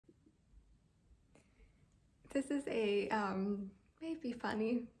This is a maybe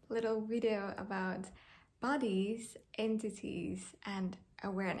funny little video about bodies, entities, and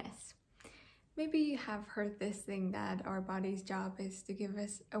awareness. Maybe you have heard this thing that our body's job is to give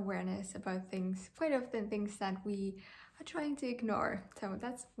us awareness about things, quite often things that we are trying to ignore. So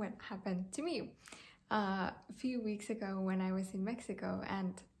that's what happened to me a few weeks ago when I was in Mexico,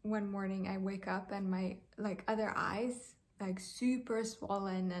 and one morning I wake up and my other eyes super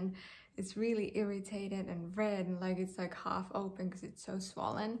swollen, and it's really irritated and red, and it's half open because it's so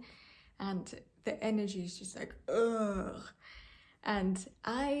swollen, and the energy is just ugh. And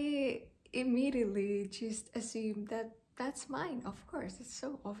I immediately just assumed that that's mine. Of course, it's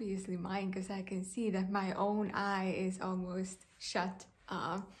so obviously mine because I can see that my own eye is almost shut,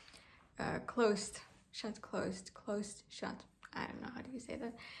 closed, shut. I don't know, how do you say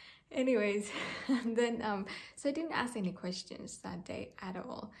that? Anyways, and then so I didn't ask any questions that day at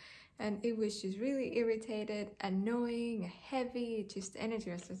all, and it was just really irritated, annoying, heavy, just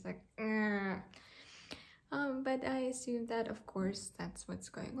energy was just but I assumed that of course that's what's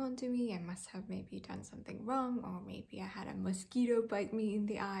going on to me. I must have maybe done something wrong, or maybe I had a mosquito bite me in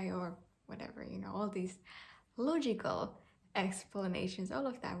the eye, or whatever, you know, all these logical explanations. All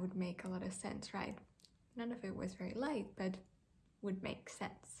of that would make a lot of sense, right? None of it was very light, but would make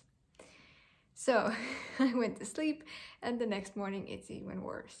sense. So I went to sleep, and the next morning it's even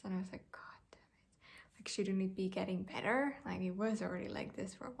worse, and I was like, God damn it, shouldn't it be getting better? It was already like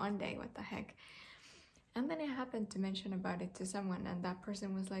this for one day, what the heck? And then I happened to mention about it to someone, and that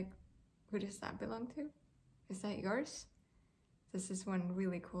person was like, who does that belong to? Is that yours? This is one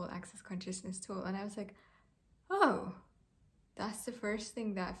really cool access consciousness tool. And I was like, oh, that's the first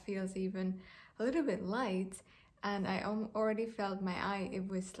thing that feels even a little bit light. And I already felt my eye, it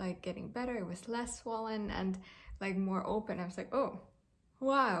was getting better, it was less swollen and more open. I was like, oh,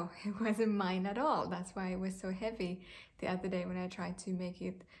 wow, it wasn't mine at all. That's why it was so heavy the other day when I tried to make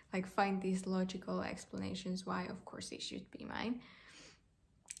it find these logical explanations why of course it should be mine.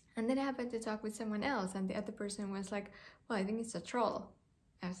 And then I happened to talk with someone else, and the other person was like, well, I think it's a troll.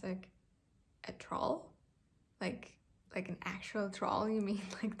 I was like, a troll? Like an actual troll? You mean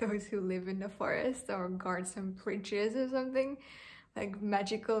those who live in the forest or guard some bridges or something?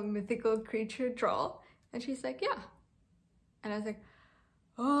 Magical, mythical creature troll? And she's like, yeah. And I was like,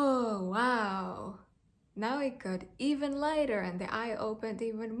 oh, wow. Now it got even lighter, and the eye opened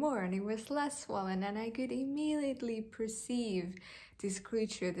even more, and it was less swollen, and I could immediately perceive this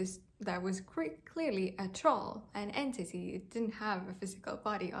creature, that was clearly a troll, an entity. It didn't have a physical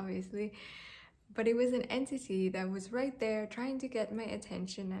body, obviously, but it was an entity that was right there trying to get my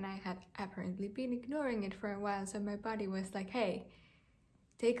attention, and I had apparently been ignoring it for a while. So my body was like, hey,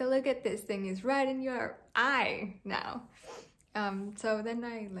 take a look at this thing, it's right in your eye now. So then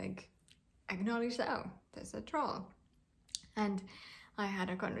I acknowledged, oh, there's a troll. And I had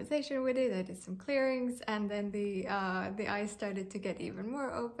a conversation with it, I did some clearings, and then the eye started to get even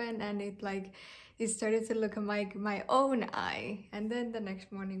more open, and it started to look like my own eye. And then the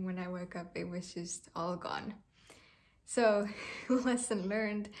next morning when I woke up, it was just all gone. So lesson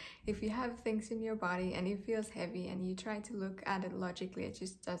learned, if you have things in your body and it feels heavy and you try to look at it logically, it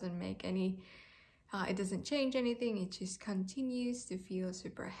just doesn't make any, it doesn't change anything, it just continues to feel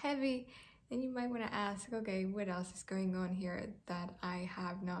super heavy. And you might want to ask, okay, what else is going on here that I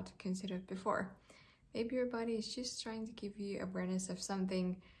have not considered before? Maybe your body is just trying to give you awareness of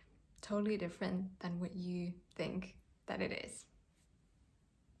something totally different than what you think that it is.